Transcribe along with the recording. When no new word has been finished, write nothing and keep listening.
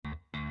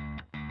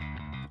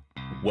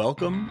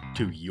Welcome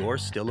to You're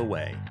Still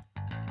Away.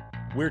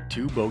 We're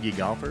two bogey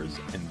golfers,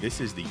 and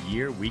this is the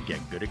year we get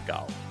good at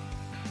golf.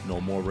 No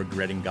more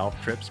regretting golf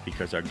trips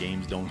because our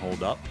games don't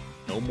hold up.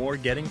 No more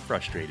getting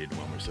frustrated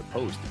when we're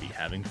supposed to be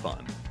having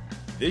fun.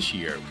 This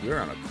year, we're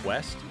on a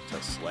quest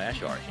to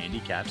slash our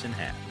handicaps in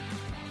half.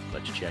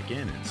 Let's check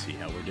in and see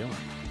how we're doing.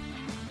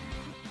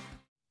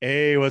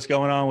 Hey, what's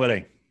going on,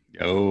 Woody?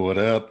 Yo, what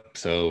up?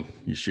 So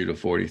you shoot a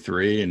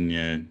 43 and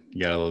you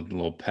got a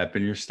little pep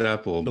in your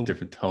step, a little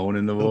different tone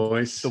in the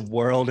voice. The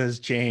world has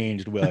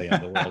changed, William.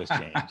 The world has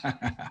changed.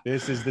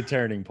 This is the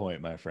turning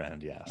point, my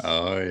friend. Yes.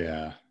 Oh,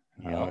 yeah.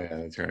 Yep. Oh, yeah.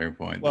 The turning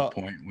point. Well, the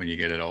point when you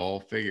get it all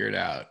figured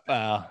out.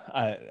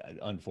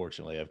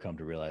 Unfortunately, I've come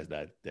to realize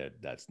that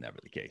that's never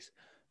the case.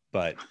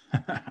 But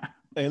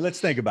hey, let's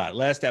think about it.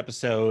 Last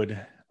episode,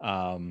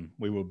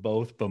 we were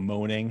both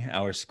bemoaning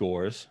our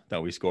scores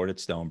that we scored at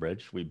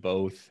Stonebridge. We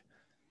both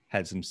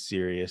had some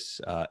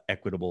serious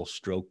equitable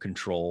stroke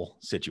control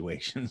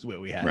situations where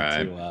we had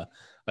to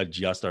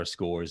adjust our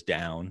scores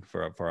down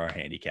for our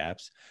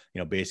handicaps. You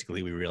know,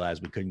 basically we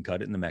realized we couldn't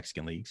cut it in the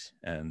Mexican leagues,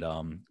 and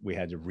we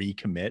had to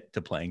recommit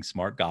to playing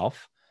smart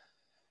golf.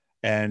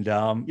 And,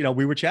 you know,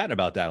 we were chatting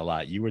about that a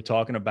lot. You were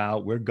talking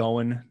about, we're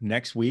going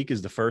next week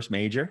is the first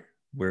major.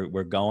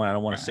 We're going, I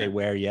don't want to say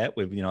where yet.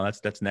 We've, you know,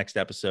 that's next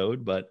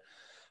episode, but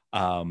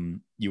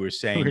you were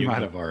saying we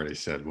might have already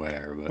said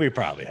where, but we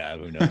probably have.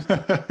 Who knows?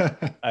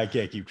 I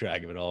can't keep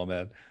track of it all,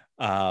 man.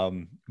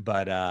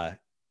 But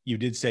you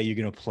did say you're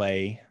going to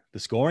play the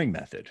scoring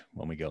method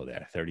when we go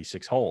there,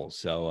 36 holes.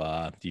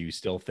 So do you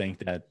still think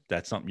that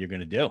that's something you're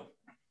going to do?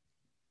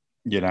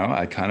 You know,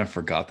 I kind of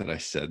forgot that I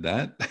said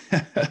that.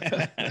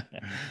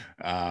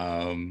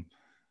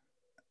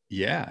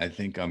 Yeah, I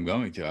think I'm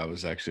going to. I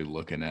was actually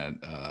looking at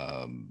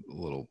a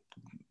little,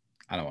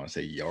 I don't want to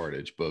say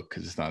yardage book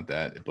because it's not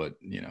that, but,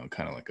 you know,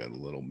 kind of like a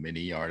little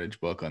mini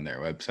yardage book on their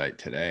website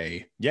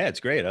today. Yeah,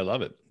 it's great. I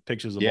love it.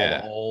 Pictures of all the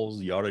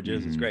holes, yardages.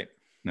 Mm-hmm. It's great.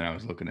 And I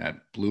was looking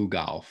at Blue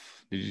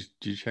Golf. Did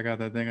you check out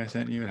that thing I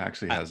sent you? It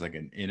actually has like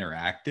an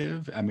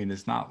interactive. I mean,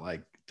 it's not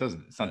like,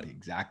 it's not the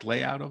exact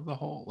layout of the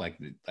hole. Like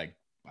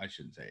I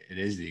shouldn't say it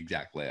is the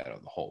exact layout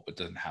of the hole, but it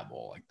doesn't have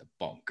all like the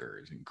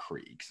bunkers and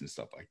creeks and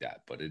stuff like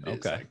that. But it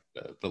is like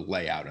the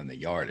layout and the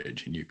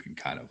yardage, and you can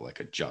kind of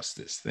like adjust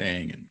this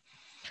thing and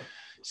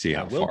see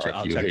how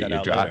far you hit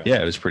your drive.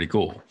 Yeah, it was pretty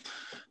cool.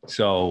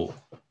 So,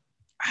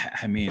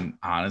 I mean,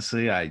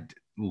 honestly,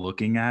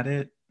 looking at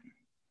it,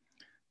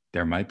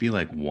 there might be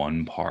like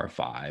one par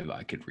 5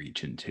 I could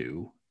reach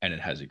into, and it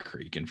has a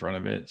creek in front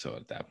of it. So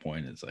at that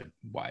point, it's like,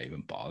 why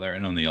even bother?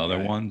 And on the other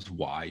ones,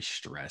 why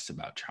stress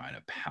about trying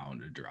to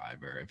pound a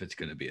driver if it's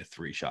going to be a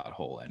 3-shot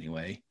hole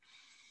anyway?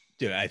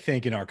 Dude, I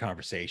think in our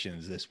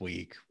conversations this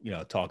week, you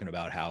know, talking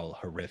about how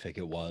horrific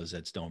it was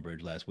at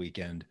Stonebridge last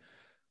weekend,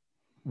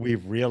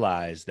 we've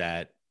realized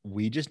that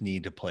we just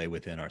need to play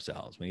within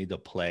ourselves. We need to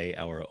play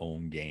our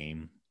own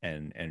game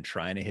and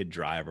trying to hit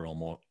driver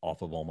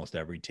off of almost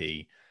every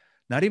tee.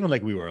 Not even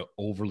like we were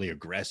overly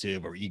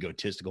aggressive or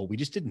egotistical. We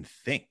just didn't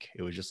think.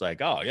 It was just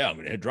like, oh yeah, I'm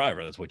going to hit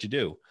driver. That's what you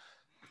do.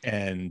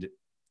 And,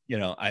 you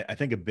know, I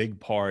think a big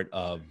part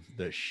of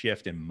the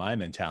shift in my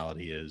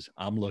mentality is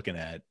I'm looking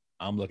at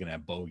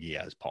bogey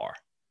as par.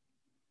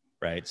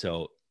 Right.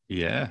 So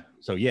yeah,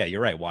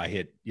 you're right. Why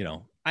hit, you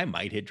know, I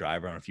might hit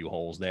driver on a few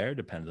holes there,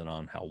 depending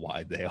on how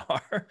wide they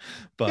are.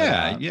 But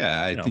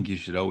I think you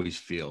should always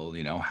feel,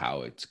 you know,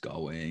 how it's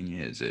going.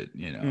 Is it,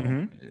 you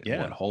know,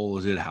 what hole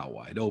is it? How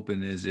wide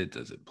open is it?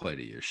 Does it play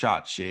to your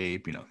shot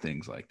shape? You know,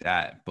 things like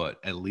that.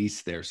 But at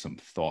least there's some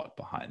thought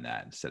behind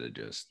that instead of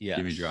just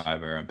give me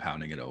driver and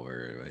pounding it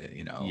over,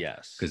 you know.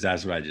 Yes. Because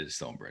that's what I did at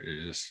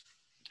Stonebridge. Just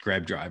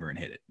grab driver and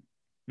hit it.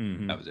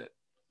 Mm-hmm. That was it.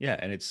 Yeah.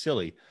 And it's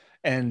silly.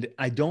 And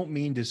I don't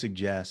mean to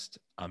suggest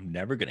I'm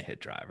never going to hit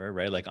driver,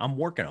 right? Like I'm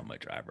working on my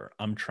driver.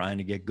 I'm trying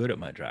to get good at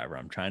my driver.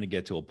 I'm trying to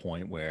get to a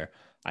point where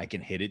I can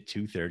hit it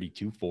 230,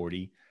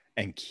 240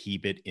 and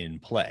keep it in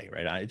play,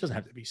 right? It doesn't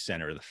have to be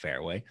center of the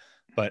fairway,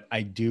 but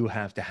I do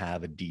have to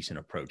have a decent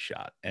approach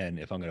shot. And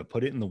if I'm going to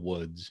put it in the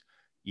woods,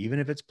 even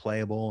if it's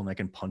playable and I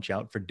can punch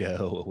out for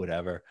dough or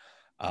whatever,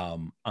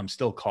 I'm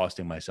still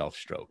costing myself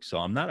strokes. So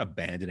I'm not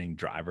abandoning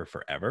driver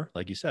forever.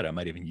 Like you said, I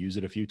might even use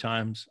it a few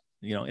times,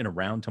 you know, in a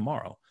round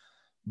tomorrow.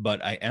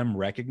 But I am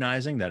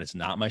recognizing that it's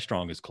not my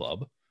strongest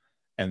club,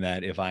 and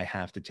that if I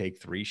have to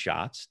take 3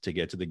 shots to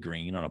get to the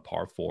green on a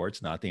par 4,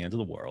 it's not the end of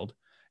the world.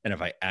 And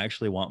if I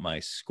actually want my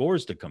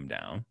scores to come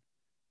down,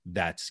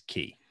 that's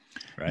key.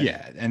 Right.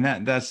 Yeah. And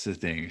that's the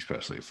thing,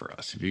 especially for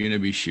us. If you're going to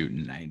be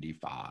shooting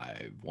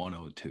 95,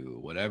 102,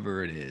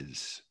 whatever it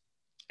is,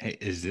 hey,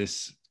 is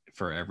this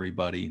for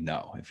everybody?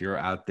 No. If you're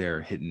out there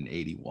hitting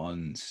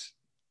 81s,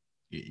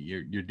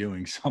 you're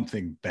doing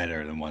something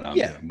better than what I'm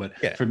doing.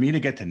 But for me to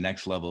get to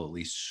next level, at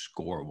least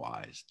score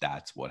wise,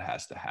 that's what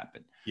has to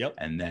happen. Yep.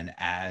 And then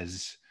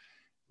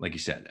like you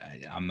said,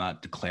 I'm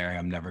not declaring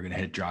I'm never going to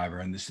hit driver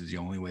and this is the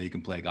only way you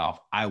can play golf.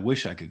 I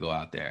wish I could go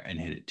out there and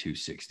hit it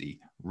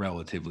 260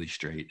 relatively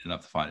straight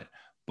enough to find it.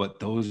 But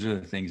those are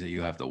the things that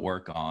you have to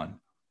work on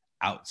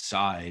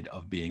outside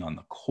of being on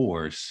the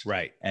course.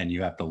 Right. And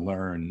you have to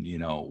learn,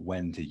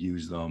 when to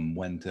use them,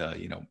 when to,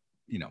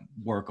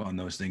 work on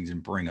those things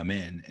and bring them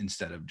in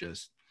instead of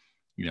just,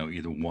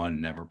 either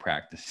one, never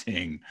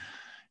practicing,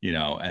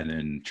 and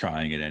then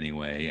trying it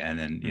anyway. And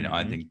then,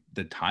 I think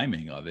the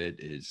timing of it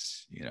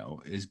is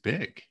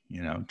big,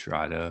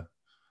 try to,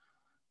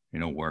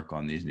 work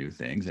on these new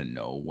things and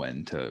know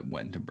when to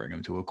bring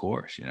them to a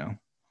course,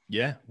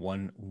 Yeah.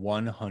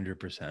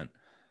 100%.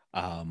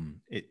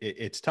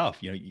 It's tough.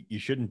 You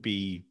shouldn't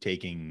be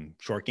taking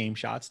short game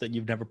shots that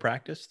you've never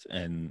practiced.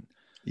 And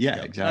yeah,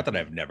 exactly. Not that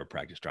I've never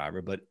practiced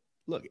driver, but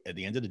look, at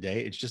the end of the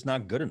day, it's just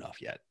not good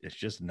enough yet. It's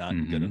just not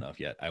good enough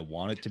yet. I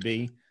want it to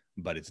be,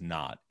 but it's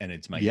not. And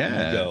it's my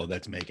ego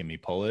that's making me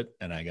pull it.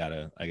 And I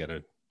gotta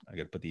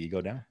put the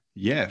ego down.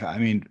 Yeah. I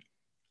mean,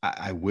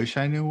 I wish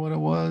I knew what it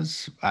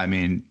was. I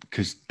mean,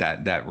 because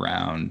that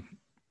round,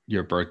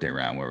 your birthday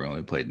round where we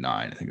only played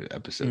 9, I think it was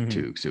episode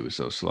 2, because it was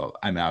so slow.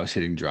 I mean, I was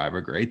hitting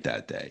driver great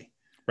that day.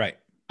 Right.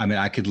 I mean,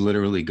 I could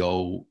literally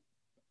go,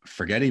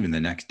 forget even the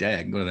next day,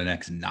 I can go to the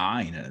next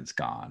 9 and it's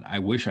gone. I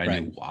wish I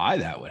knew why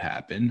that would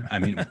happen. I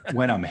mean,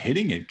 when I'm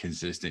hitting it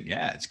consistent,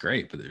 yeah, it's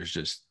great, but there's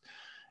just,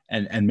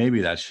 and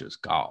maybe that's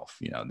just golf.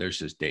 There's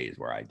just days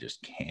where I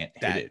just can't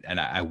hit it. And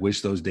I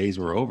wish those days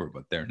were over,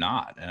 but they're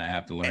not. And I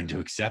have to learn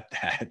to accept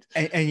that.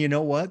 And you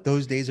know what?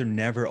 Those days are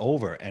never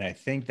over. And I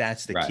think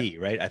that's the key,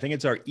 right? I think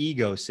it's our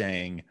ego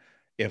saying,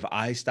 if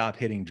I stop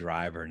hitting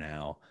driver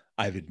now,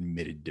 I've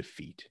admitted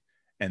defeat.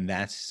 And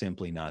that's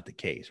simply not the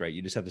case, right?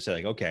 You just have to say,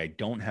 like, okay, I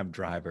don't have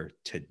driver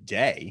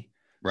today.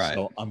 Right.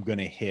 So I'm going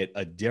to hit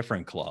a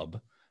different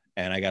club.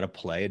 And I got to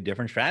play a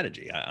different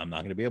strategy. I'm not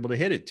going to be able to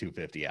hit it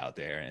 250 out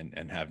there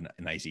and have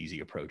nice,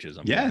 easy approaches.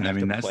 And I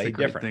mean, that's the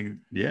great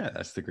thing. Yeah,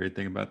 that's the great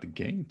thing about the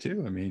game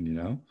too. I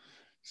mean,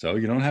 so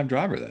you don't have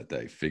driver that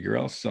day. Figure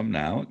out something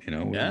out.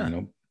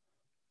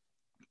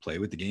 Play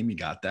with the game you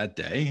got that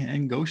day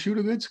and go shoot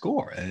a good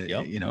score.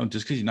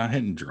 Just because you're not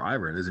hitting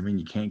driver doesn't mean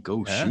you can't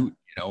go shoot.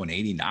 An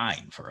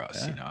 89 for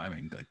us. I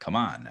mean, come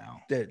on now.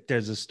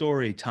 There's a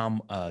story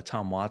Tom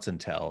Watson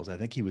tells. I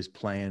think he was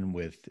playing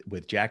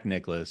with Jack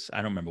Nicklaus. I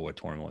don't remember what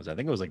tournament it was. I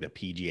think it was like the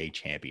PGA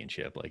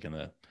Championship, like in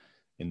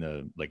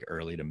the like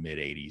early to mid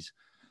 80s.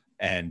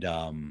 And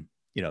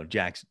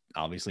Jack's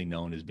obviously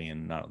known as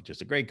being not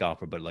just a great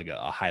golfer, but like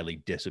a highly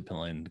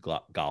disciplined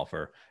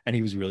golfer. And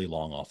he was really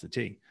long off the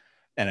tee.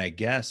 And I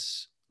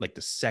guess like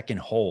the second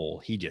hole,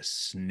 he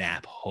just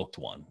snap hooked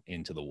one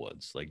into the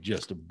woods, like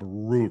just a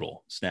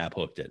brutal snap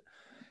hooked it.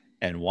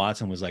 And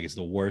Watson was like, it's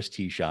the worst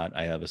tee shot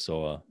I ever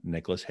saw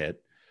Nicklaus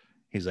hit.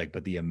 He's like,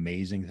 but the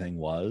amazing thing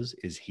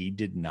is he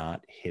did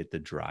not hit the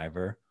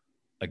driver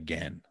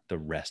again the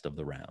rest of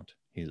the round.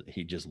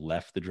 He just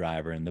left the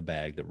driver in the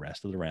bag the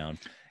rest of the round.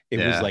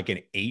 It was like an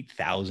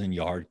 8,000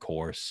 yard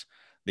course.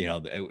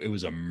 It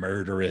was a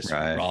murderous,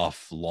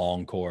 rough,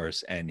 long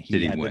course. And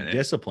he had the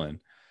discipline.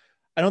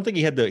 I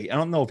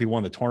don't know if he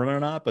won the tournament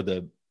or not, but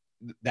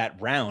that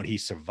round, he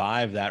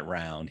survived that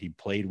round. He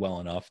played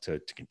well enough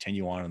to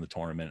continue on in the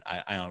tournament.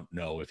 I don't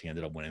know if he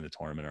ended up winning the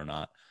tournament or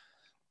not,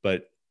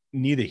 but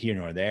neither here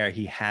nor there.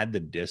 He had the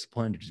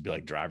discipline to just be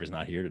like, driver's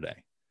not here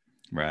today.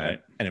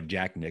 Right. And if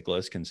Jack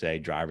Nicklaus can say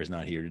driver's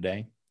not here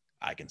today,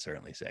 I can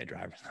certainly say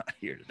driver's not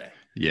here today.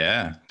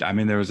 Yeah. I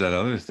mean, there was that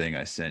other thing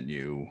I sent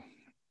you.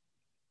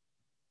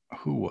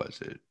 Who was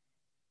it?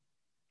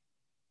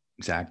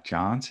 Zach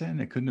Johnson?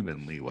 It couldn't have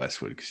been Lee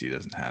Westwood because he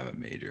doesn't have a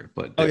major.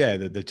 But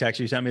the text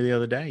you sent me the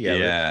other day.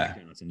 Yeah.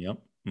 Johnson, yep.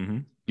 Mm-hmm.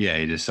 Yeah,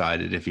 he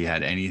decided if he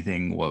had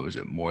anything, what was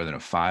it, more than a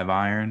 5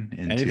 iron?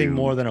 Anything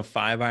more than a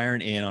 5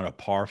 iron in on a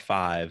par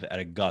 5 at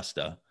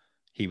Augusta,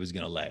 he was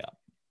going to lay up.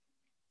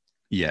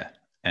 Yeah,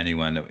 and he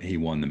won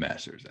the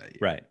Masters that year.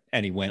 Right,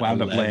 and he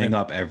wound up laying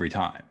up every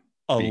time.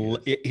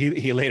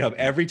 He laid up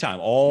every time,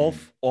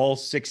 all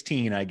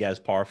 16, I guess,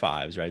 par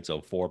 5s, right?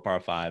 So 4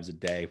 par 5s a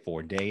day,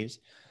 4 days.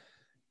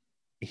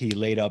 He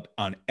laid up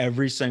on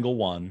every single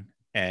one,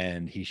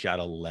 and he shot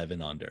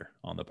 11 under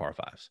on the par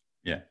 5s.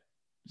 Yeah.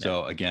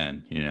 So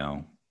again,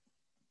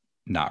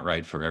 not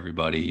right for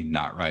everybody,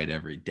 not right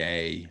every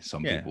day.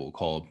 Some people will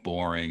call it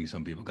boring.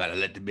 Some people got to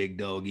let the big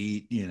dog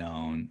eat,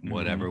 and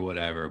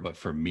whatever. But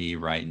for me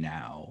right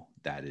now,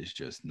 that is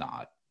just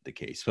not the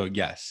case. So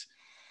yes,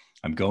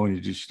 I'm going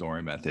to do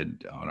story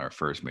method on our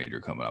first major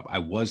coming up. I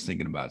was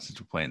thinking about,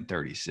 since we're playing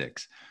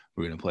 36,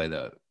 we're going to play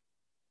the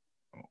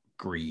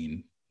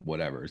green,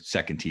 whatever,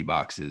 second tee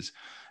boxes,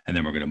 and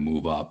then we're going to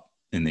move up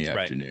in the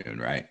afternoon,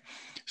 right?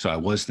 So I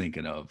was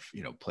thinking of,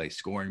 play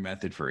scoring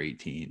method for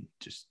 18,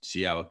 just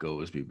see how it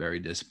goes, be very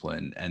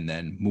disciplined, and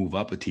then move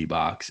up a tee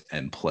box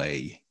and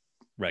play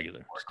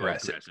regular,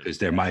 aggressive, because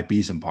there might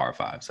be some par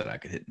 5s that I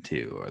could hit in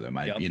 2, or there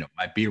might,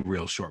 might be a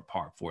real short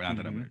par 4. Not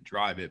that I'm going to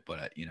drive it,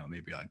 but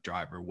maybe like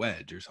driver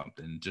wedge or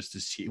something, just to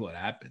see what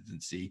happens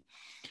and see,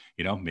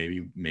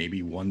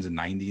 maybe one's a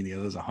 90 and the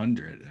other's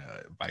 100,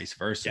 vice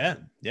versa.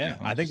 Yeah.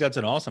 I think that's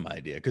an awesome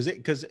idea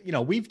because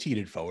we've teed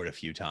it forward a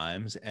few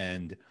times,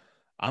 and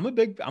I'm a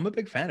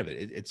big fan of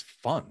it. It's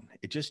fun.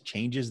 It just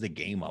changes the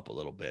game up a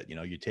little bit.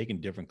 You're taking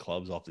different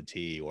clubs off the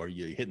tee, or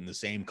you're hitting the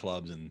same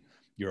clubs in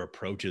your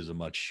approaches are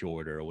much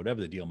shorter or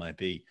whatever the deal might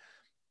be.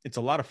 It's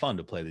a lot of fun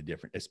to play the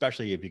different,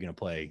 especially if you're going to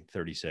play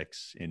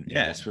 36 in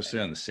Yeah, one especially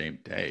day. on the same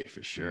day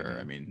for sure. Mm-hmm.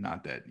 I mean,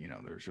 not that,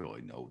 there's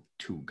really no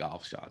two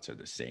golf shots are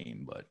the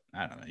same, but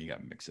I don't know. You got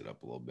to mix it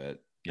up a little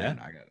bit. Yeah. And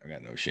I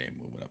got no shame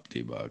moving up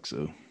tee box.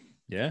 So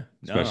Yeah.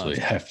 No, especially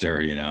after,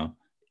 I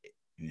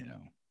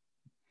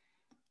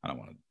don't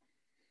want to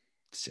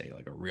say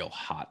like a real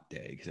hot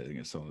day because I think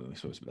it's only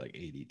supposed to be like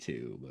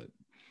 82, but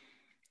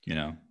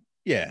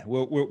yeah,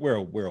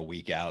 we're a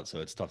week out, so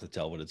it's tough to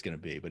tell what it's going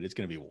to be, but it's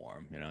going to be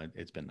warm.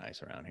 It's been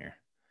nice around here.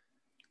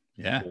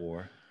 Yeah,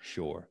 for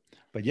sure.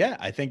 But yeah,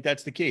 I think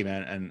that's the key,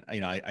 man.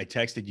 And I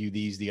texted you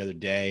these the other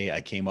day.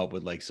 I came up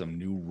with like some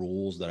new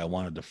rules that I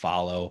wanted to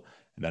follow,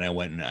 and then I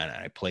went and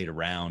I played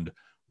around,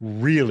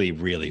 really,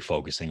 really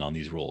focusing on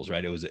these rules.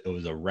 Right? It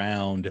was a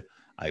round.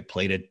 I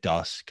played at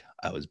dusk.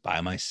 I was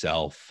by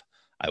myself.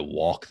 I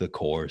walked the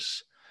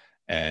course,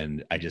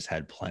 and I just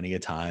had plenty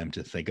of time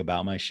to think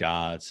about my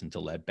shots and to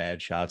let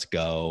bad shots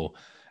go,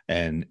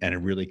 and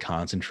really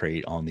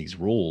concentrate on these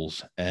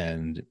rules.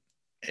 And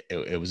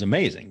it was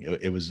amazing.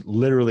 It was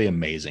literally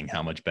amazing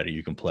how much better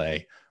you can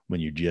play when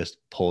you just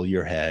pull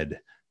your head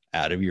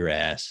out of your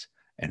ass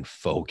and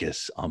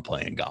focus on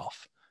playing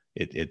golf.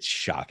 It's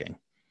shocking.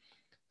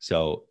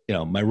 So,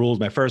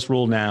 my first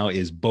rule now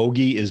is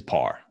bogey is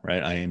par,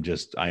 right? I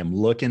am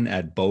looking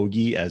at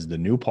bogey as the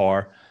new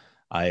par.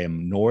 I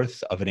am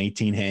north of an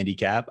 18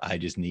 handicap. I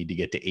just need to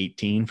get to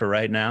 18 for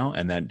right now.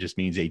 And that just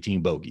means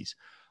 18 bogeys.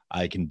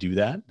 I can do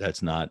that.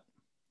 There's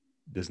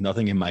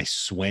nothing in my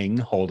swing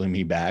holding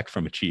me back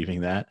from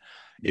achieving that.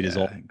 It is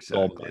yeah, all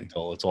exactly.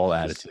 mental. It's all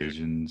attitude.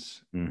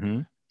 Decisions.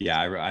 Mm-hmm. Yeah,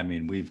 I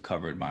mean, we've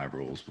covered my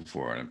rules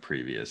before in a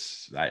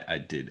previous. I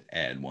did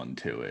add one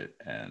to it,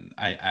 and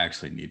I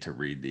actually need to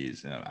read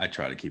these. I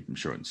try to keep them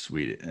short and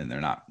sweet, and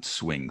they're not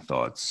swing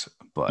thoughts.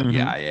 But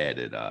yeah, Mm-hmm. I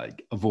added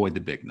avoid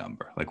the big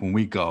number. Like when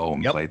we go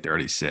and Yep. play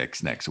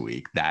 36 next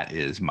week, that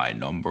is my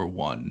number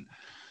one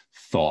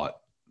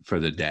thought for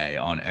the day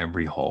on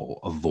every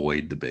hole.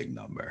 Avoid the big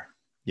number.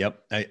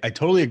 Yep. I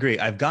totally agree.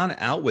 I've gone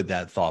out with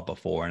that thought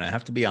before, and I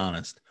have to be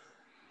honest,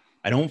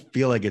 I don't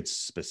feel like it's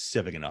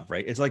specific enough,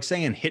 right? It's like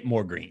saying hit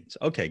more greens.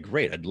 Okay,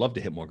 great. I'd love to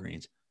hit more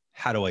greens.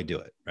 How do I do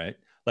it? Right.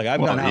 Like I've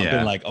gone Well, out and been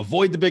yeah. like,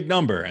 avoid the big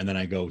number. And then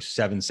I go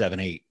 7, 7,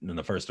 8 in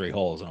the first 3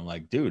 holes. And I'm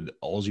like, dude,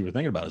 all you were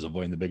thinking about is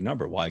avoiding the big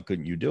number. Why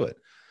couldn't you do it?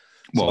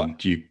 So Well,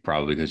 you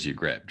probably because you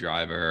grabbed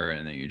driver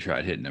and then you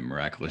tried hitting a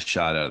miraculous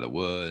shot out of the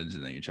woods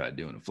and then you tried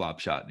doing a flop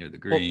shot near the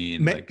well,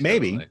 green. Like so,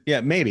 maybe. like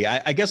Yeah, maybe.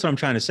 I guess what I'm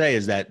trying to say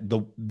is that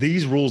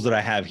these rules that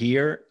I have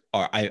here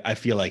are, I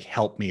feel like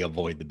help me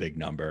avoid the big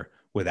number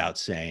without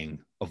saying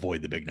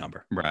avoid the big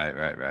number. right.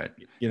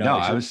 No, It's I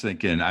just, was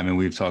thinking. I mean,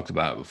 we've talked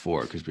about it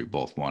before because we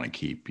both want to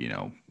keep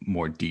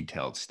more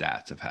detailed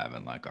stats of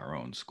having like our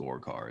own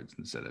scorecards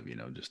instead of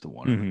just the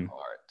one in the mhm.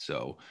 card.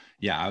 So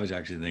yeah, I was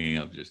actually thinking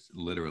of just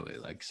literally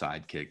like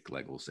sidekick,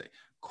 like we'll say,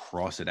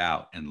 cross it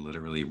out and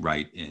literally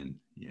write in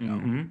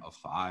a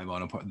 5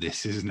 on a par.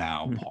 This is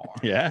now par.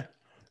 Yeah.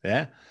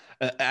 Yeah.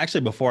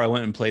 Actually, before I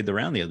went and played the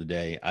round the other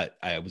day,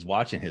 I was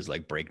watching his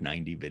like break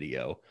 90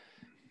 video,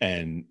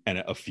 and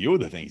a few of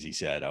the things he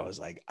said, I was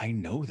like, I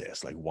know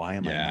this. Like, why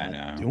am I Yeah, I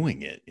not know.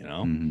 doing it?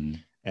 Mm-hmm.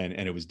 And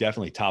it was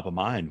definitely top of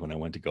mind when I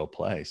went to go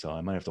play. So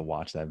I might have to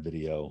watch that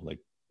video like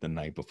the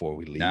night before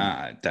we leave.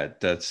 Nah,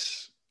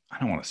 that's I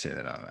don't want to say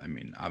that. I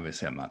mean,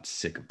 obviously, I'm not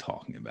sick of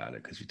talking about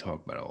it because we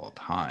talk about it all the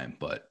time.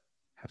 But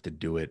Have to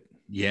do it.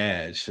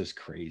 yeah, it's just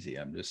crazy.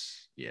 I'm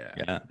just Yeah.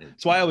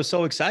 That's why I was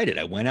so excited.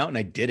 I went out and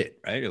I did it.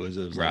 Right. It was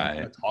like, I'm not right.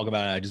 going to talk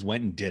about it. I just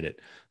went and did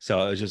it.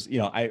 So it was just,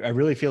 I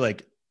really feel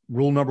like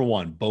rule number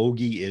one,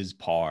 bogey is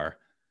par.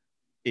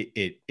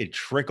 It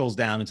trickles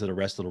down into the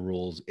rest of the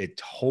rules. It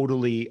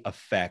totally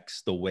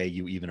affects the way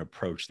you even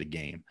approach the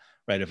game,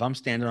 right? If I'm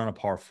standing on a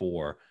par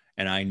four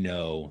and I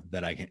know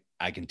that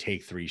I can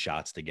take 3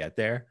 shots to get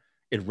there,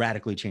 it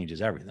radically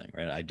changes everything,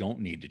 right? I don't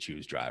need to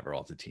choose driver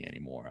off the tee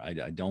anymore. I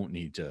don't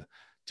need to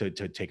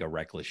take a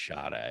reckless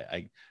shot.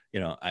 I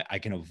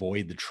can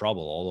avoid the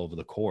trouble all over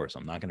the course.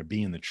 I'm not going to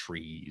be in the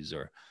trees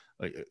or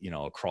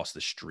across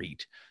the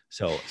street.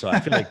 So I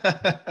feel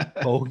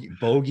like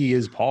bogey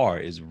is par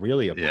is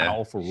really a Yeah.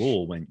 powerful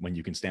rule when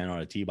you can stand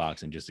on a tee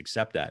box and just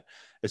accept that,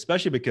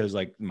 especially because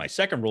like my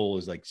second rule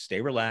is like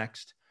stay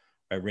relaxed.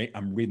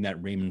 I'm reading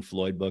that Raymond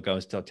Floyd book I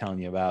was telling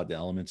you about, the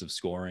elements of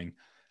scoring,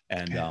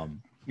 and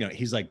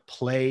he's like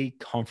play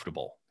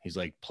comfortable. He's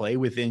like play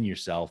within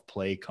yourself,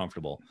 play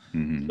comfortable.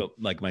 Mm-hmm. So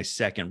like my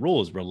second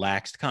rule is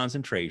relaxed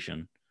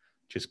concentration,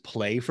 just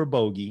play for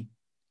bogey,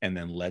 and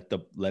then let the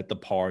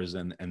pars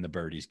and the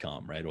birdies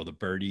come, right? Or the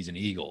birdies and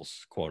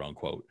eagles, quote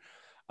unquote.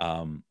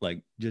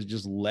 Like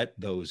just let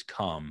those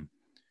come.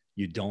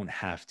 You don't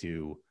have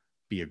to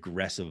be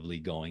aggressively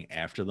going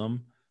after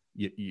them.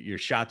 Your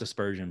shot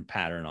dispersion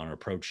pattern on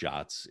approach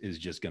shots is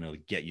just going to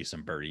get you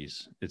some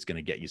birdies. It's going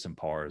to get you some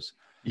pars.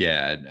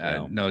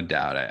 Yeah, no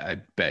doubt. I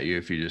bet you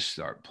if you just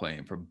start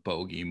playing for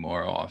bogey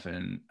more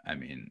often, I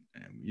mean,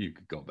 you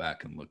could go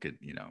back and look at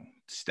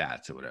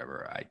stats or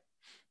whatever.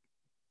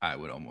 I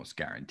would almost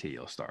guarantee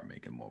you'll start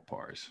making more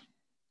pars.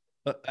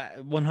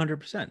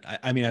 100%.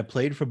 I mean, I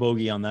played for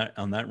bogey on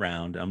that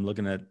round. I'm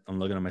looking at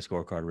my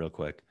scorecard real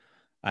quick.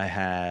 I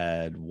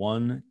had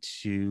 1,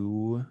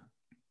 2,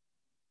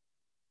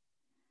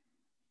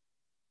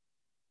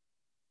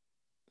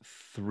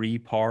 3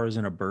 pars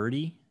and a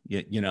birdie.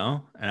 You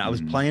know, and I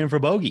was playing for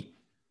bogey.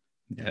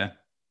 Yeah.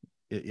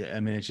 I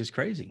mean, it's just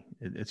crazy.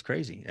 It's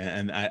crazy,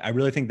 and I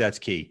really think that's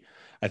key.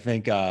 I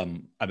think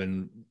I've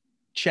been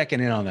checking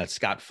in on that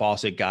Scott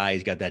Fawcett guy.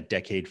 He's got that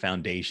Decade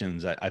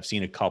Foundations. I've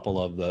seen a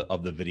couple of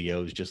the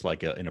videos, just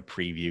like in a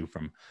preview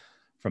from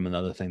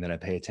another thing that I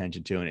pay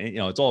attention to, and you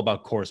know, it's all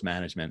about course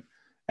management,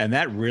 and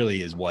that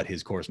really is what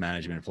his course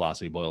management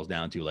philosophy boils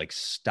down to. Like,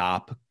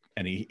 stop,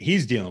 and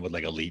he's dealing with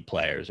like elite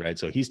players, right?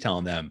 So he's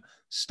telling them,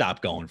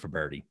 stop going for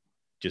birdie,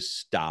 just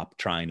stop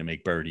trying to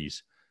make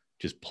birdies.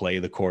 Just play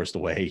the course the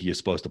way you're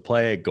supposed to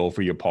play it. Go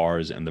for your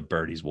pars, and the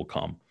birdies will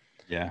come.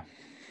 Yeah.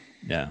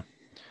 Yeah.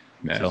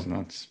 That's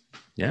nuts.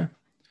 Yeah.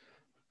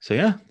 So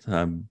yeah,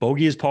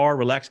 bogey is par,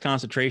 relaxed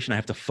concentration. I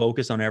have to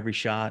focus on every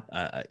shot.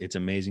 It's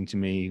amazing to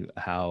me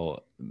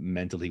how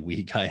mentally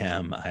weak I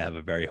am. I have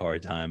a very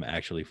hard time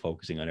actually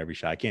focusing on every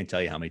shot. I can't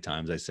tell you how many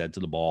times I said to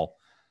the ball,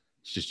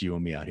 it's just you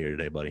and me out here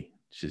today, buddy.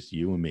 It's just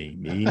you and me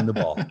and the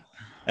ball.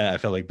 And I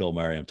felt like Bill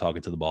Murray. I'm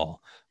talking to the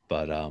ball,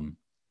 but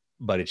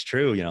it's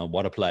true. You know,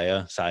 what a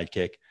player,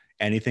 sidekick.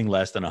 Anything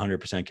less than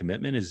 100%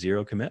 commitment is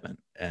zero commitment.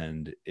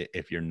 And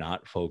if you're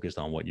not focused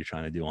on what you're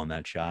trying to do on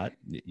that shot,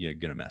 you're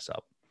going to mess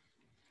up.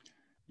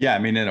 Yeah, I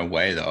mean, in a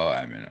way, though,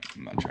 I mean,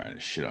 I'm not trying to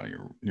shit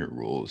on your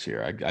rules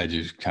here. I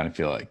just kind of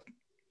feel like,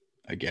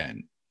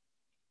 again,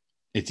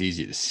 it's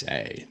easy to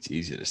say. It's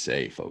easy to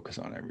say focus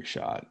on every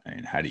shot. I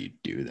mean, how do you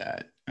do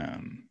that?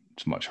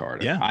 It's much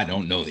harder. Yeah. I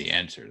don't know the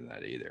answer to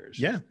that either.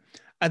 Yeah.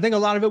 I think a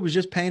lot of it was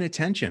just paying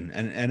attention.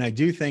 And I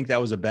do think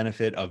that was a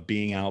benefit of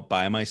being out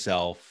by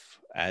myself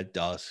at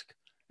dusk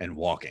and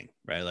walking,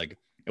 right? Like,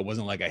 it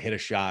wasn't like I hit a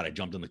shot, I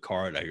jumped in the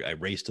cart, I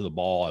raced to the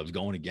ball, I was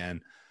going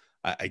again.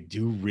 I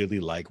do really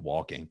like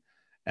walking,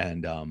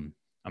 and I'm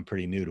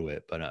pretty new to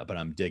it, but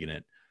I'm digging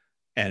it.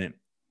 And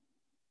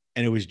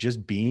it was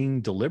just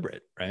being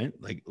deliberate, right?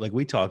 Like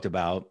we talked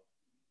about,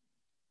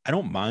 I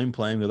don't mind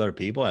playing with other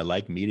people. I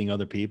like meeting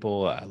other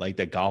people. I like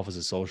that golf is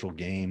a social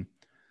game.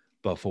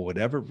 But for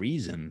whatever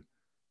reason,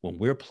 when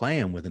we're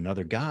playing with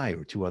another guy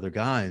or 2 other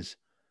guys,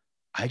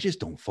 I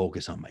just don't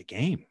focus on my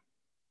game.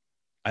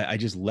 I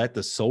just let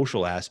the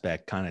social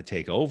aspect kind of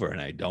take over, and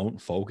I don't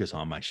focus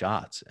on my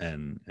shots.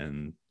 And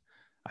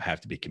I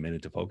have to be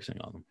committed to focusing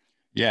on them.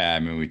 Yeah, I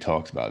mean, we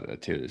talked about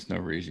that too. There's no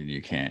reason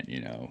you can't,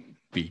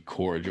 be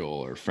cordial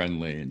or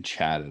friendly and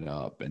chat it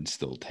up and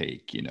still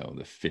take,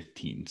 the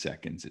 15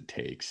 seconds it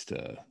takes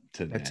to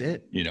That's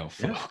then, it.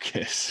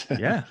 focus.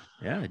 Yeah.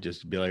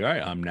 Just be like, all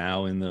right, I'm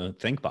now in the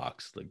think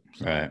box. Like,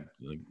 so right.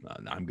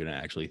 I'm going to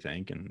actually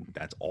think, and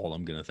that's all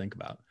I'm going to think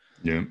about.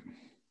 Yeah.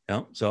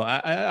 So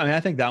I mean,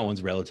 I think that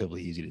one's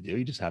relatively easy to do.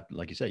 You just have to,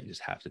 like you said, you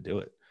just have to do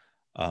it.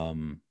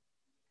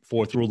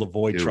 Fourth rule,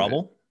 avoid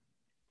trouble.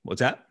 What's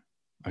that?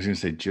 I was going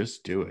to say,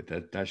 just do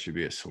it. That should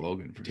be a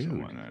slogan for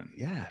someone.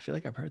 Yeah, I feel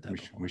like I've heard that.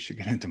 We should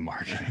get into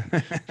marketing.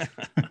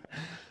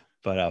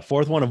 But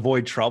fourth one,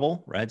 avoid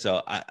trouble, right?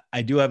 So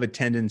I do have a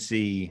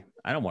tendency,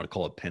 I don't want to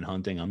call it pin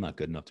hunting. I'm not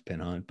good enough to pin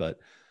hunt, but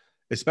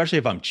especially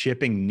if I'm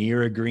chipping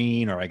near a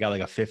green or I got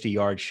like a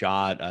 50-yard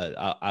shot,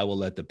 I will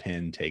let the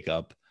pin take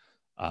up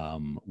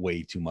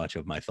way too much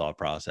of my thought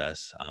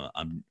process.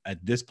 I'm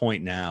at this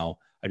point now,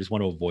 I just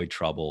want to avoid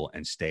trouble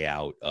and stay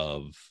out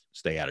of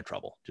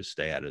trouble. Just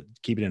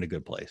keep it in a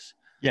good place.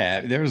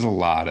 Yeah, there's a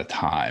lot of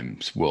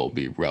times we'll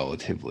be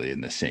relatively in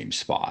the same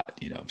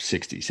spot,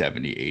 60,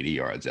 70, 80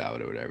 yards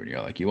out or whatever. And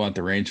you're like, you want the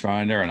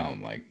rangefinder? And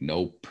I'm like,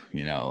 nope.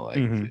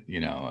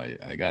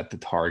 I got the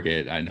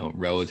target. I know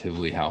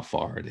relatively how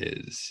far it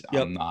is.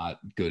 Yep. I'm not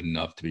good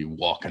enough to be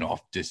walking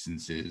off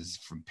distances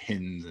from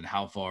pins and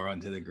how far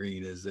onto the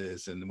green is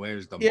this and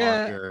where's the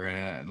marker?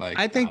 And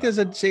I think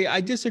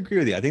I disagree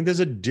with you. I think there's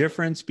a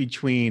difference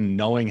between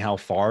knowing how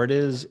far it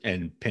is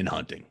and pin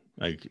hunting.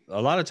 Like,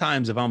 a lot of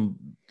times if I'm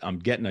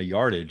getting a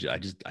yardage,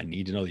 I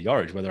need to know the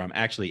yardage, whether I'm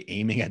actually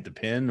aiming at the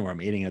pin or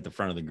I'm aiming at the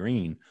front of the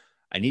green.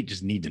 I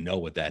just need to know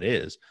what that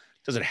is.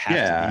 Does it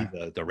have to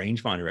be the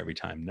rangefinder every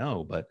time?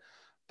 No,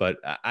 but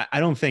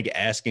I don't think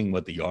asking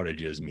what the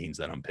yardage is means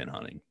that I'm pin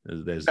hunting.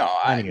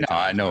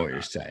 I know what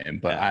you're saying,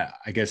 but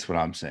I guess what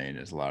I'm saying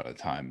is a lot of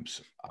the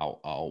times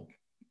I'll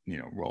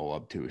roll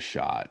up to a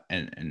shot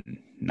and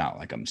not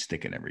like I'm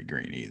sticking every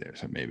green either.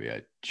 So maybe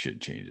I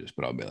should change this,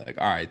 but I'll be like,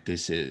 all right,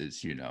 this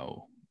is,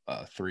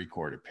 a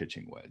 3/4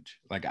 pitching wedge.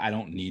 Like, I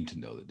don't need to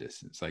know the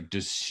distance, like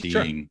just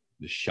seeing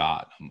the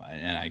shot.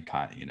 And I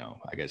kind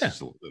of, I guess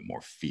it's a little bit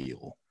more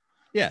feel.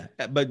 Yeah.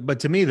 But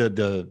to me,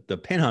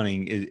 the pin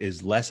hunting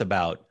is less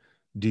about,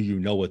 do you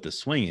know what the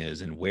swing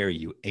is and where are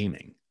you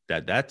aiming?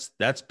 That's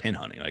pin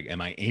hunting. Like,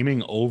 am I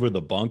aiming over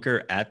the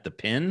bunker at the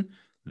pin?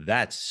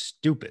 That's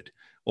stupid.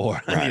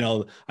 Or,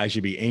 I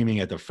should be aiming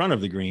at the front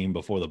of the green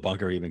before the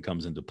bunker even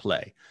comes into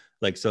play.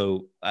 Like,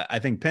 so I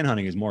think pin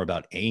hunting is more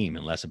about aim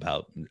and less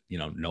about,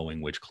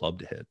 knowing which club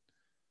to hit.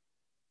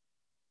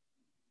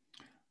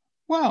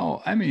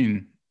 Well, I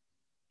mean,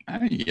 I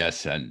mean,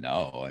 yes and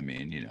no. I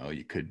mean,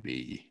 you could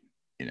be,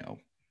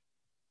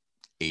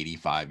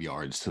 85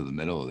 yards to the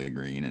middle of the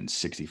green and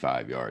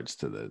 65 yards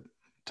to the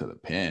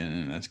pin,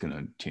 and that's going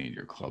to change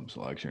your club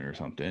selection or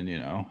something,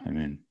 I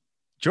mean,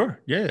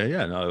 Sure.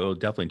 Yeah. No, it'll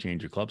definitely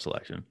change your club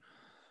selection.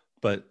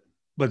 But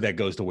that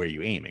goes to where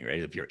you're aiming,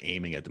 right? If you're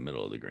aiming at the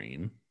middle of the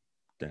green,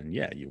 then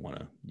yeah, you want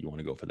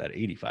to go for that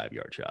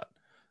 85-yard shot,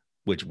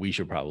 which we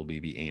should probably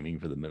be aiming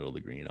for the middle of the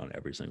green on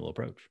every single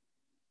approach.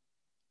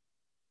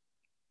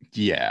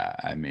 Yeah,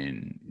 I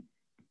mean,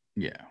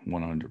 yeah,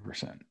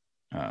 100%.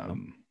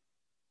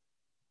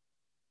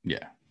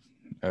 Yeah.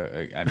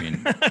 I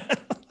mean,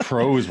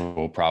 pros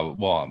will probably,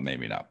 well,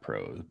 maybe not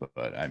pros,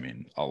 but I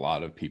mean, a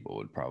lot of people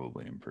would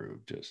probably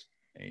improve just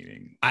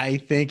aiming. I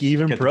think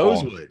even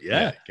pros would.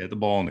 Yeah. Get the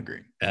ball in the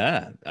green.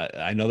 Yeah.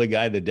 I know the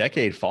guy, the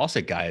decade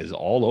Fawcett guy, is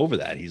all over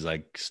that. He's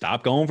like,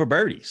 stop going for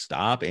birdies.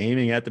 Stop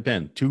aiming at the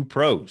pin. 2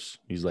 pros.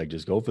 He's like,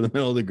 just go for the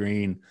middle of the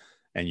green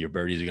and your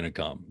birdies are going to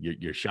come.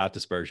 Your shot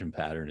dispersion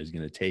pattern is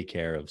going to take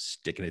care of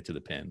sticking it to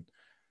the pin.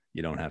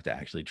 You don't have to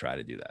actually try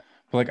to do that.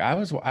 Like I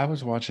was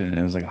watching and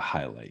it was like a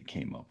highlight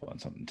came up on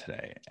something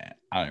today.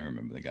 I don't even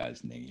remember the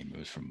guy's name. It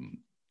was from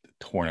the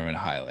tournament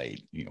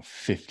highlight,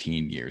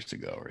 15 years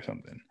ago or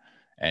something.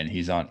 And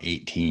he's on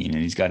 18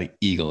 and he's got to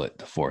eagle it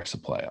to force a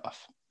playoff.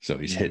 So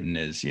he's hitting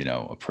his,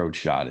 approach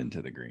shot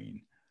into the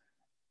green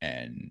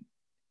and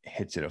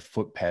hits it a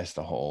foot past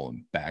the hole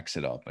and backs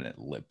it up and it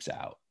lips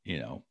out,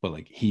 but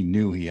like he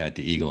knew he had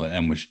to eagle it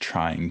and was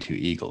trying to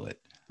eagle it.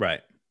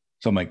 Right.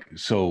 So I'm like,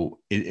 so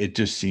it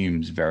just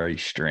seems very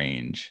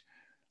strange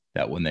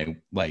that when they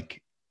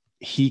like,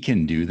 he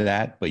can do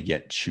that, but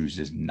yet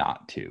chooses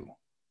not to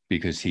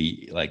because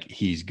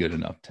he's good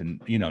enough to,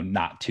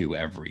 not to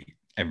every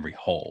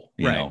hole,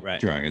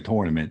 during a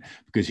tournament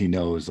because he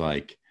knows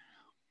like,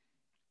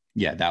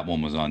 yeah, that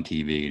one was on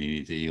TV and you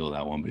need to eagle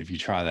that one. But if you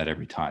try that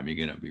every time,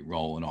 you're going to be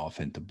rolling off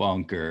into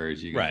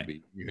bunkers. You're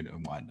going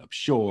to wind up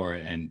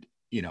short and,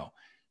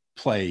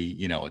 play,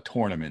 a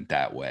tournament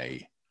that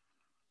way,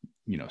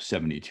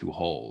 72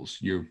 holes,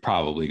 you're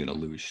probably going to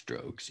lose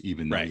strokes,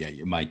 even though, yeah,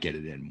 you might get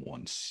it in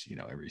once,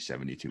 every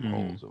 72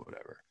 holes or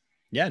whatever.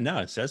 Yeah, no,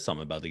 it says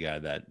something about the guy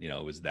that,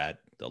 it was that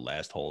the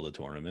last hole of the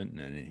tournament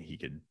and he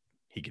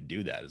could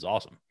do that. It's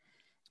awesome.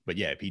 But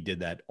yeah, if he did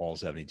that all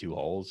 72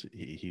 holes,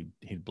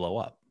 he'd blow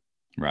up.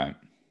 Right.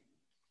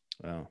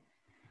 Well,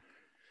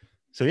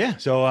 so yeah.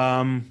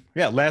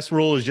 Last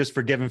rule is just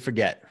forgive and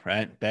forget,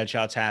 right? Bad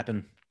shots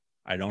happen.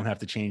 I don't have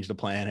to change the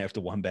plan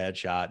after one bad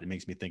shot. It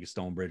makes me think of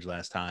Stonebridge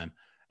last time.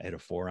 I hit a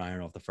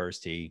 4-iron off the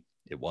first tee.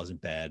 It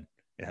wasn't bad.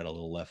 It had a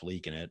little left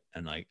leak in it.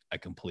 And I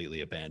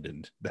completely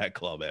abandoned that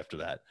club after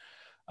that.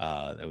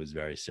 That was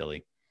very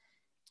silly.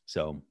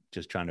 So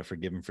just trying to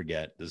forgive and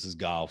forget. This is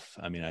golf.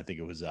 I mean, I think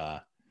it was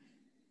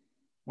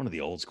one of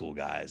the old school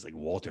guys, like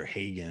Walter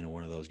Hagen, or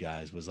one of those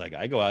guys was like,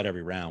 I go out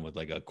every round with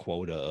like a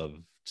quota of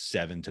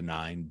 7 to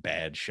 9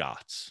 bad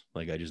shots.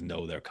 Like I just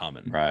know they're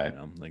coming. Right.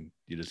 Like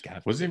you just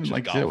have. Wasn't even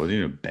like that. It wasn't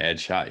even a bad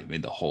shot. You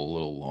made the hole a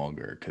little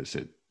longer because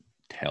it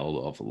tailed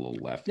off a little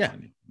left. Yeah.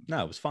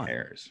 No, it was fine.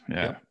 Hairs.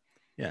 Yeah. Yep.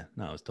 Yeah.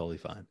 No, it was totally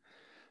fine.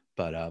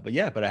 But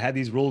I had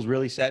these rules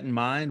really set in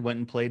mind. Went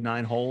and played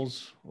 9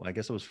 holes. Well, I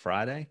guess it was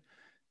Friday,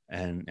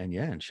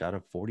 and shot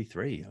up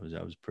 43.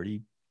 I was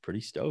pretty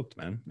stoked,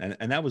 man.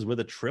 And that was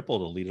with a triple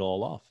to lead it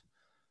all off.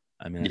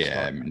 I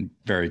mean,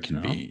 very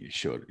convenient.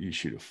 You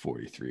shoot a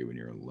 43 when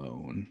you're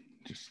alone.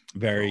 Just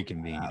very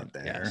convenient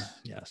there.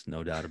 Yes,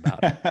 no doubt about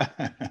it.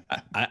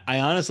 I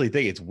honestly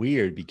think it's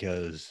weird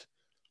because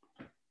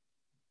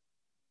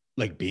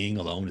like being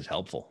alone is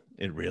helpful.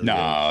 It really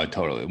is.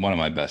 Totally. One of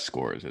my best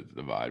scores at the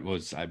Divide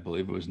was, I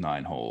believe it was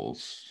 9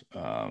 holes.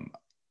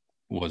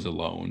 Was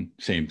alone.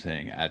 Same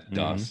thing at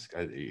dusk.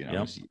 It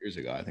was years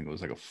ago. I think it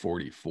was like a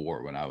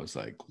 44 when I was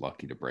like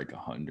lucky to break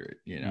 100.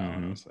 And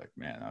I was like,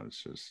 man, I was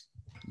just.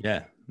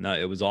 Yeah, no,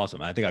 it was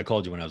awesome. I think I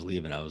called you when I was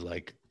leaving. I was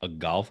like, a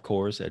golf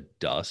course at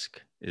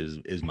dusk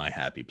is my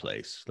happy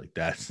place. Like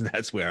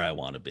that's where I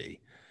want to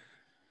be.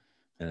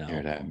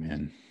 Hear that,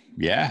 man.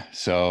 Yeah.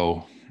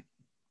 So,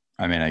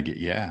 I mean, I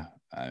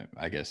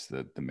guess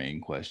the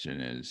main question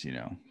is,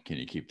 can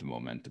you keep the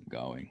momentum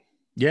going?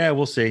 Yeah,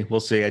 we'll see.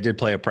 I did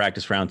play a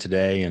practice round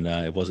today and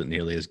it wasn't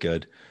nearly as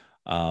good.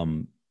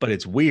 But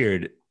it's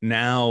weird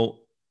now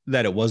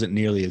that it wasn't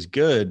nearly as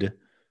good.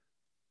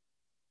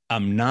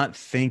 I'm not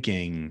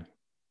thinking,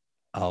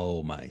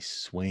 oh, my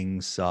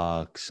swing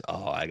sucks.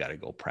 Oh, I got to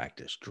go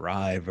practice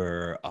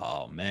driver.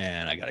 Oh,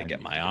 man, I got to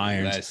get my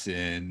irons.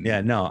 Lesson.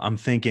 Yeah, no, I'm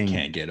thinking.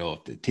 Can't get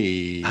off the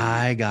tee.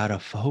 I got to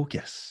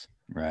focus.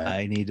 Right.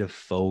 I need to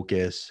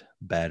focus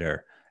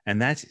better. And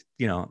that's,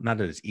 not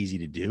that it's easy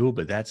to do,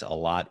 but that's a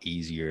lot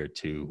easier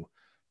to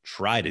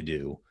try to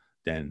do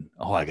than,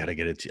 I got to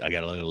get it. I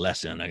got to learn a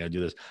lesson. I got to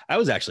do this. I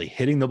was actually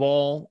hitting the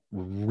ball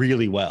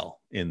really well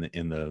in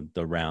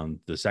the round,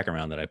 the second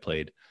round that I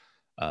played,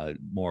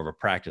 more of a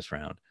practice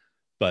round,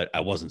 but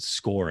I wasn't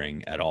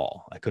scoring at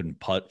all. I couldn't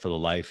putt for the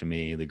life of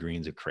me. The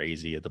greens are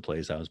crazy at the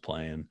place I was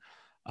playing.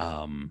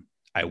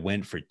 I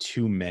went for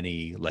too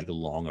many like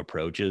long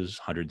approaches,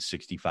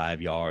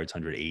 165 yards,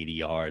 180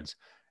 yards.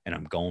 and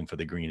I'm going for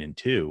the green in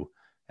 2.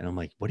 And I'm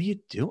like, what are you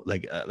doing?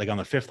 Like on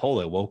the 5th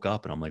hole, I woke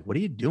up and I'm like, what are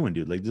you doing,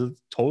 dude? Like, this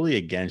is totally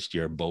against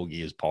your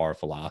bogey is par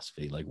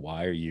philosophy. Like,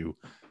 why are you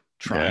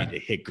trying to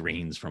hit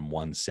greens from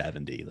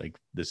 170? Like,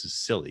 this is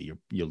silly.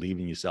 You're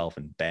leaving yourself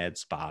in bad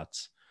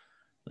spots.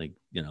 Like,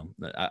 you know,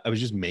 I was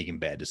just making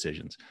bad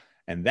decisions,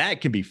 and that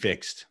can be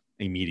fixed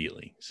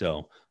immediately.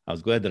 So I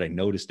was glad that I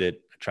noticed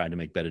it. I tried to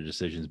make better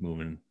decisions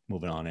moving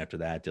on after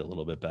that, did a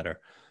little bit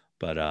better.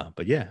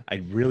 But yeah, I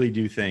really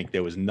do think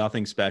there was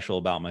nothing special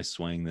about my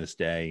swing this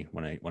day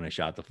when I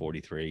shot the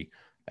 43.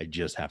 I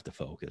just have to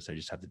focus. I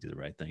just have to do the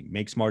right thing,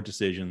 make smart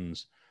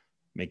decisions,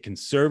 make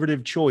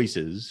conservative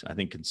choices. I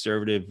think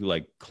conservative,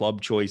 like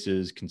club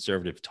choices,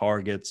 conservative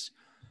targets,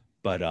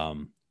 but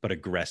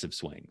aggressive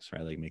swings,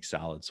 right? Like make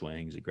solid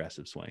swings,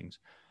 aggressive swings,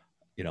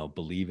 you know,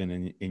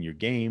 believing in your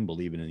game,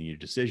 believing in your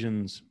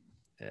decisions.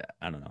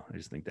 I don't know. I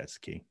just think that's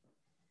the key.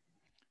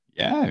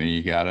 Yeah. I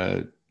mean,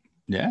 I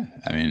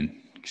mean,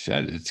 like I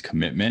said, it's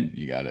commitment.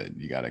 You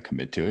gotta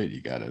commit to it.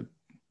 You gotta,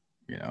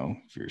 you know,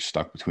 if you're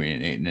stuck between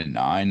an 8 and a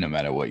 9, no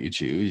matter what you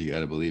choose, you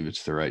got to believe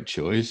it's the right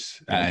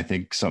choice. And I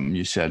think something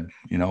you said,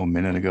 you know, a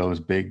minute ago was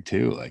big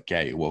too. Like,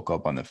 yeah, you woke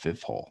up on the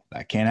 5th hole.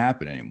 That can't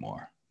happen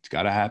anymore. It's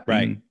got to happen.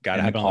 Right. Got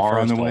to happen in the car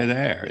on the way hole.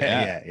 there.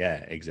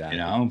 Yeah. Exactly.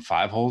 You know,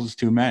 5 holes is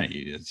too many.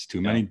 It's too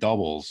many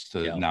doubles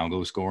to now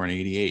go score an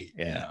 88.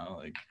 Yeah. You know,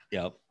 like,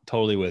 yep.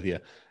 Totally with you.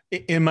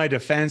 In my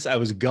defense, I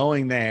was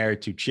going there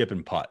to chip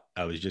and putt.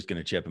 I was just going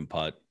to chip and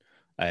putt.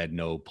 I had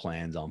no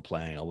plans on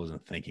playing. I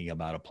wasn't thinking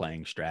about a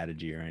playing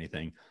strategy or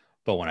anything.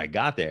 But when I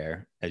got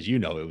there, as you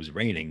know, it was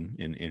raining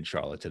in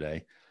Charlotte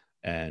today.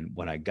 And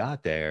when I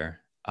got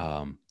there,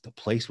 the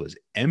place was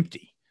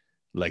empty,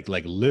 like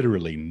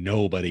literally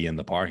nobody in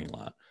the parking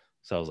lot.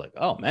 So I was like,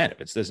 oh man,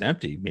 if it's this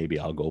empty, maybe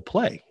I'll go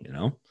play, you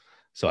know?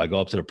 So I go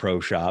up to the pro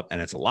shop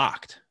and it's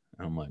locked.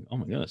 And I'm like, oh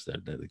my goodness,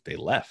 they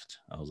left.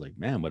 I was like,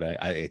 man, but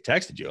I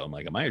texted you. I'm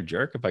like, am I a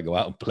jerk if I go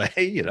out and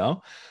play, you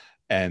know?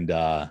 And,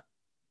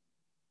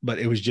 but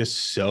it was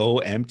just so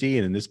empty.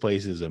 And this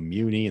place is a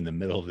muni in the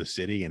middle of the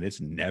city and it's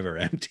never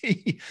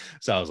empty.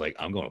 So I was like,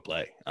 I'm going to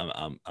play.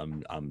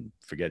 I'm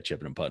forget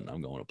chipping and putting.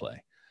 I'm going to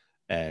play.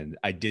 And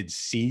I did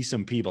see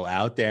some people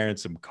out there in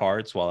some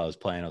carts while I was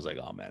playing. I was like,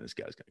 oh man, this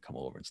guy's going to come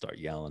over and start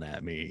yelling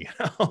at me.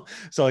 You know?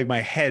 So like my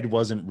head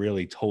wasn't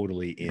really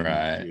totally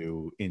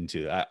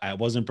into, I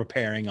wasn't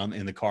preparing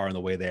in the car on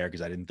the way there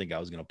because I didn't think I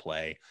was going to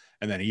play.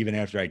 And then even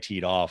after I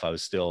teed off, I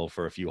was still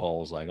for a few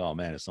holes like, oh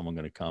man, is someone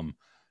going to come,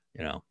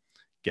 you know,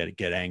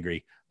 get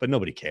angry? But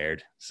nobody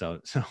cared.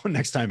 So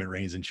next time it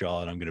rains in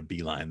Charlotte, I'm going to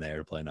beeline there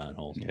to play 9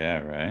 holes.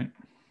 Yeah. Right.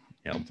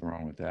 Yep. Nothing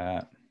wrong with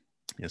that.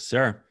 Yes,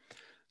 sir.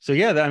 So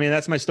yeah, I mean,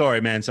 that's my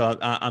story, man. So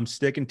I'm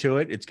sticking to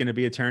it. It's going to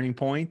be a turning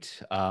point.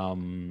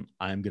 I'm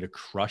going to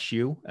crush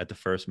you at the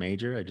first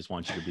major. I just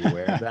want you to be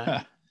aware of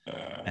that.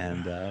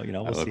 And you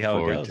know, we'll see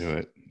how it goes. To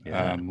it.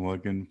 Yeah. I'm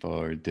looking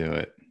forward to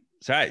it.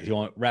 So, all right, you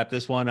want to wrap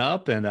this one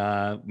up, and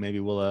maybe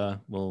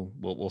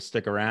we'll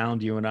stick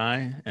around, you and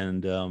I,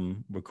 and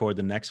record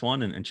the next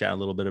one and chat a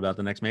little bit about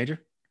the next major,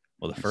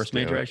 well, the first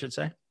major, I should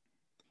say.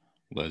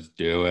 Let's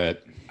do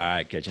it. All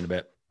right, catch you in a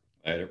bit.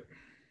 Later.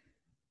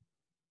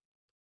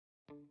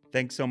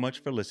 Thanks so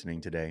much for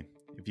listening today.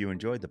 If you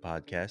enjoyed the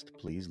podcast,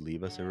 please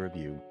leave us a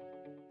review.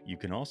 You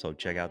can also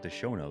check out the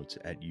show notes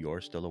at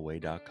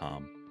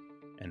yourstillaway.com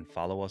and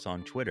follow us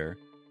on Twitter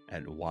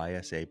at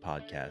YSA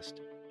Podcast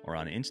or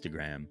on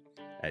Instagram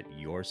at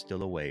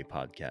YourStillAway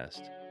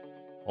Podcast.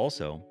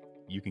 Also,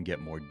 you can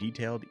get more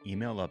detailed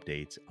email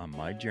updates on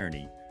my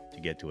journey to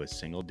get to a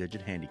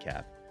single-digit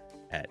handicap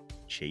at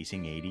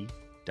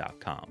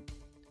chasing80.com.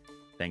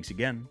 Thanks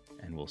again,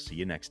 and we'll see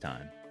you next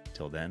time.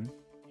 Till then,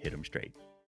 hit 'em straight.